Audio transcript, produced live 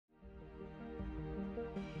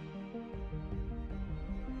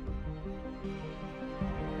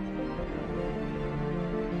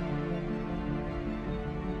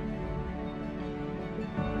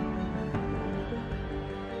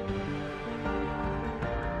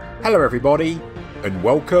Hello everybody, and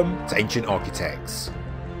welcome to Ancient Architects.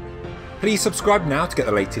 Please subscribe now to get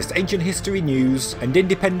the latest ancient history news and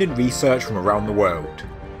independent research from around the world.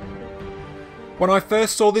 When I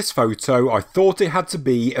first saw this photo, I thought it had to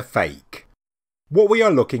be a fake. What we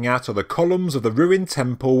are looking at are the columns of the ruined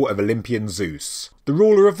Temple of Olympian Zeus, the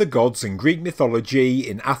ruler of the gods in Greek mythology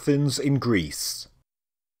in Athens in Greece.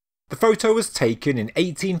 The photo was taken in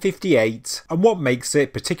 1858, and what makes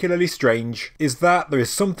it particularly strange is that there is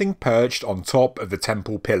something perched on top of the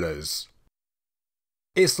temple pillars.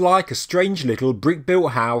 It's like a strange little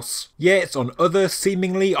brick-built house, yet on other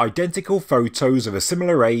seemingly identical photos of a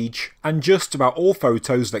similar age, and just about all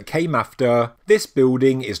photos that came after, this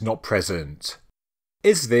building is not present.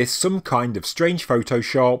 Is this some kind of strange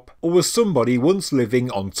Photoshop, or was somebody once living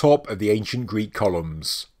on top of the ancient Greek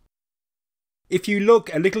columns? If you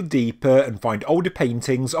look a little deeper and find older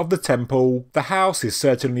paintings of the temple, the house is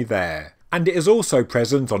certainly there, and it is also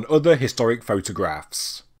present on other historic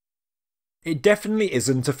photographs. It definitely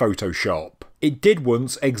isn't a Photoshop. It did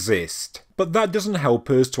once exist, but that doesn't help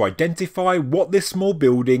us to identify what this small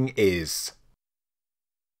building is.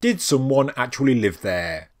 Did someone actually live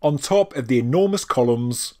there, on top of the enormous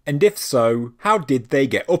columns, and if so, how did they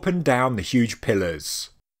get up and down the huge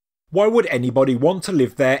pillars? Why would anybody want to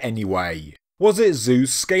live there anyway? Was it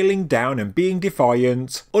Zeus scaling down and being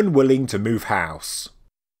defiant, unwilling to move house?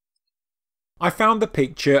 I found the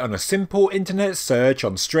picture on a simple internet search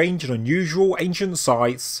on strange and unusual ancient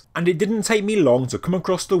sites, and it didn't take me long to come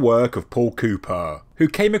across the work of Paul Cooper, who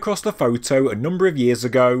came across the photo a number of years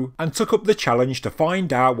ago and took up the challenge to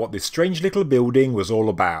find out what this strange little building was all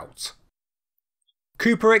about.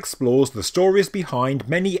 Cooper explores the stories behind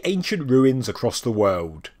many ancient ruins across the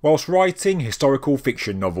world, whilst writing historical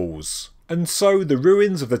fiction novels. And so the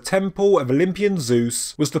ruins of the Temple of Olympian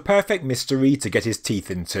Zeus was the perfect mystery to get his teeth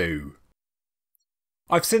into.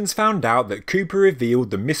 I've since found out that Cooper revealed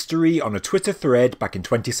the mystery on a Twitter thread back in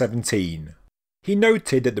 2017. He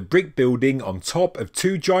noted that the brick building on top of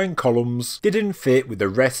two giant columns didn't fit with the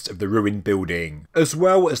rest of the ruined building, as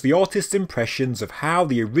well as the artist's impressions of how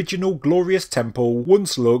the original glorious temple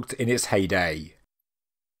once looked in its heyday.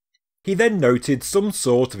 He then noted some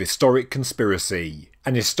sort of historic conspiracy,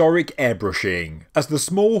 and historic airbrushing, as the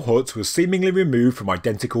small hut was seemingly removed from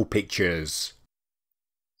identical pictures.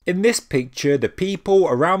 In this picture, the people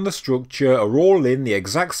around the structure are all in the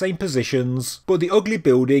exact same positions, but the ugly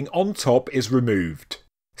building on top is removed.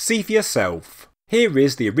 See for yourself. Here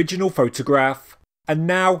is the original photograph, and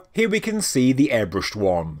now here we can see the airbrushed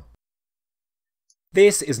one.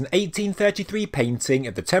 This is an 1833 painting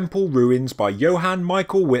of the temple ruins by Johann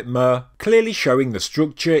Michael Whitmer, clearly showing the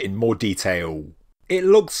structure in more detail. It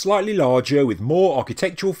looks slightly larger with more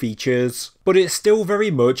architectural features, but it's still very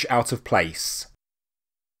much out of place.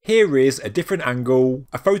 Here is a different angle,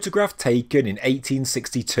 a photograph taken in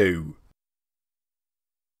 1862.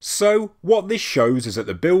 So, what this shows is that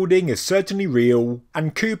the building is certainly real,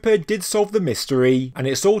 and Cooper did solve the mystery, and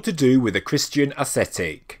it's all to do with a Christian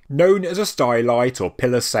ascetic, known as a stylite or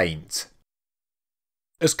pillar saint.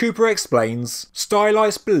 As Cooper explains,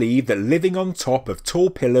 stylites believed that living on top of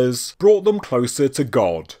tall pillars brought them closer to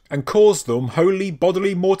God, and caused them holy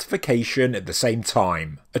bodily mortification at the same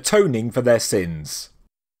time, atoning for their sins.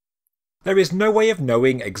 There is no way of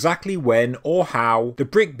knowing exactly when or how the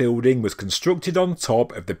brick building was constructed on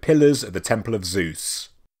top of the pillars of the Temple of Zeus.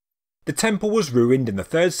 The temple was ruined in the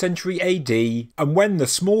 3rd century AD, and when the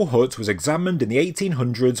small hut was examined in the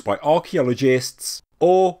 1800s by archaeologists,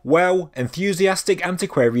 or, well, enthusiastic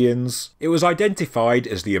antiquarians, it was identified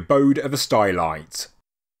as the abode of a stylite.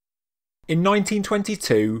 In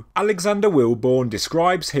 1922, Alexander Wilborn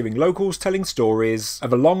describes hearing locals telling stories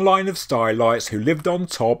of a long line of stylites who lived on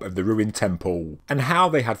top of the ruined temple, and how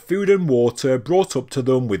they had food and water brought up to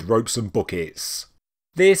them with ropes and buckets.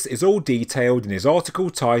 This is all detailed in his article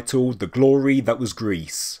titled The Glory That Was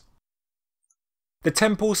Greece. The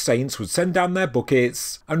temple saints would send down their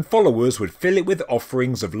buckets, and followers would fill it with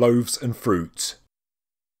offerings of loaves and fruit.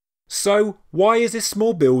 So, why is this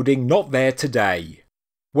small building not there today?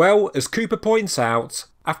 Well, as Cooper points out,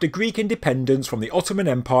 after Greek independence from the Ottoman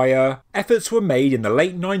Empire, efforts were made in the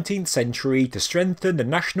late 19th century to strengthen the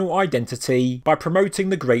national identity by promoting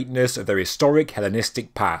the greatness of their historic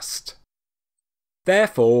Hellenistic past.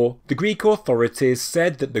 Therefore, the Greek authorities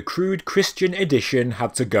said that the crude Christian addition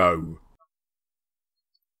had to go.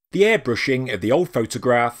 The airbrushing of the old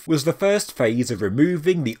photograph was the first phase of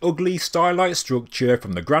removing the ugly stylite structure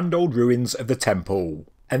from the grand old ruins of the temple,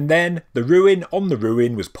 and then the ruin on the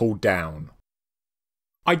ruin was pulled down.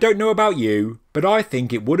 I don't know about you, but I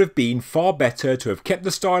think it would have been far better to have kept the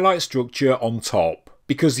stylite structure on top,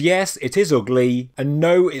 Because yes, it is ugly, and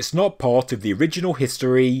no, it's not part of the original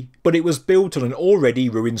history, but it was built on an already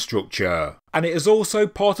ruined structure, and it is also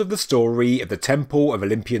part of the story of the Temple of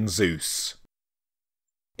Olympian Zeus.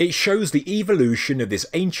 It shows the evolution of this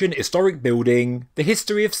ancient historic building, the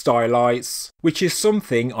history of stylites, which is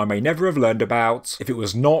something I may never have learned about if it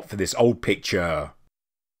was not for this old picture.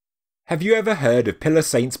 Have you ever heard of pillar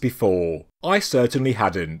saints before? I certainly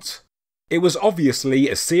hadn't. It was obviously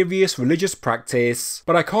a serious religious practice,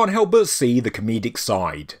 but I can't help but see the comedic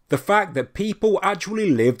side. The fact that people actually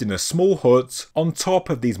lived in a small hut on top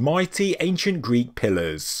of these mighty ancient Greek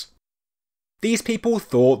pillars. These people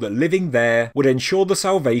thought that living there would ensure the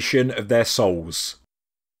salvation of their souls.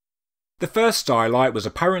 The first stylite was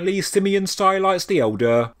apparently Simeon Stylites the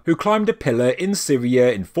Elder, who climbed a pillar in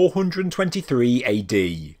Syria in 423 AD.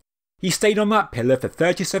 He stayed on that pillar for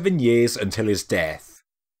 37 years until his death.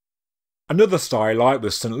 Another stylite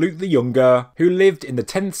was St. Luke the Younger, who lived in the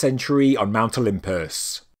 10th century on Mount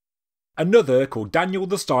Olympus. Another, called Daniel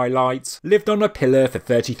the Stylite, lived on a pillar for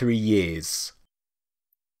 33 years.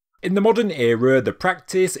 In the modern era, the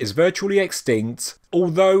practice is virtually extinct,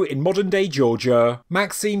 although in modern-day Georgia,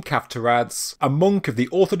 Maxim Kaftaradze, a monk of the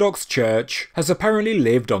Orthodox Church, has apparently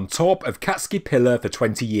lived on top of Katsky Pillar for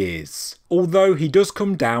 20 years, although he does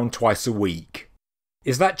come down twice a week.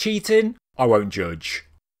 Is that cheating? I won't judge.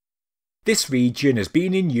 This region has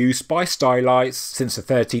been in use by stylites since the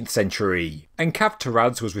 13th century, and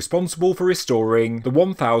Kaftaradze was responsible for restoring the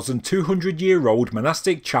 1,200-year-old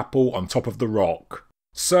monastic chapel on top of the rock.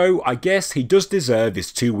 So I guess he does deserve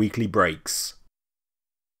his 2 weekly breaks.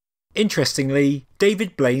 Interestingly,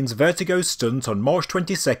 David Blaine's Vertigo stunt on March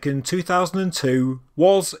 22, 2002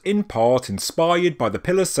 was, in part, inspired by the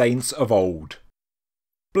pillar saints of old.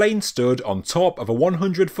 Blaine stood on top of a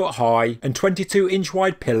 100-foot high and 22-inch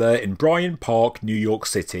wide pillar in Bryant Park, New York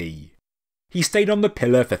City. He stayed on the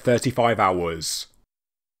pillar for 35 hours.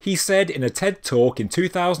 He said in a TED Talk in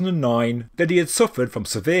 2009 that he had suffered from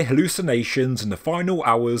severe hallucinations in the final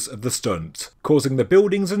hours of the stunt, causing the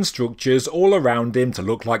buildings and structures all around him to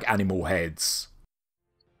look like animal heads.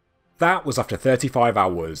 That was after 35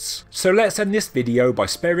 hours, so let's end this video by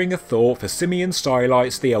sparing a thought for Simeon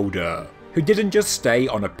Stylites the Elder, who didn't just stay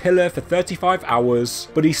on a pillar for 35 hours,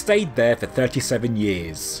 but he stayed there for 37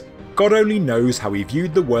 years. God only knows how he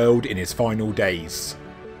viewed the world in his final days.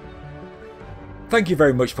 Thank you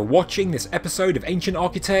very much for watching this episode of Ancient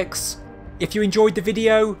Architects. If you enjoyed the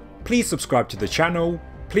video, please subscribe to the channel,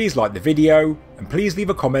 please like the video, and please leave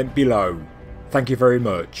a comment below. Thank you very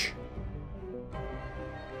much.